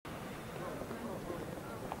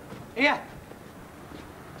Here.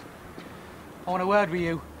 I want a word with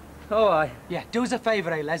you. Oh, aye. Yeah, do us a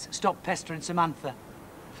favour, eh, Les? Stop pestering Samantha.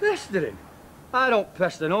 Pestering? I don't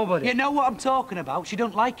pester nobody. You know what I'm talking about. She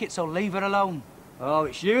don't like it, so leave her alone. Oh,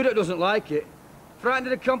 it's you that doesn't like it. Frightened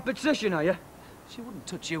of the competition, are you? She wouldn't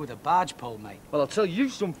touch you with a barge pole, mate. Well, I'll tell you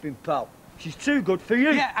something, pal. She's too good for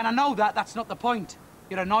you. Yeah, and I know that. That's not the point.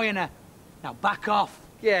 You're annoying her. Now, back off.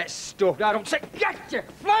 Get stuffed. I don't say... Get you!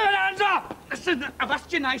 Fly your hands up! Listen, I've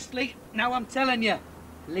asked you nicely. Now I'm telling you.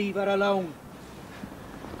 Leave her alone.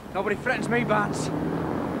 Nobody threatens me, Barnes.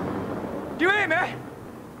 Do you hear me?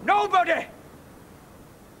 Nobody!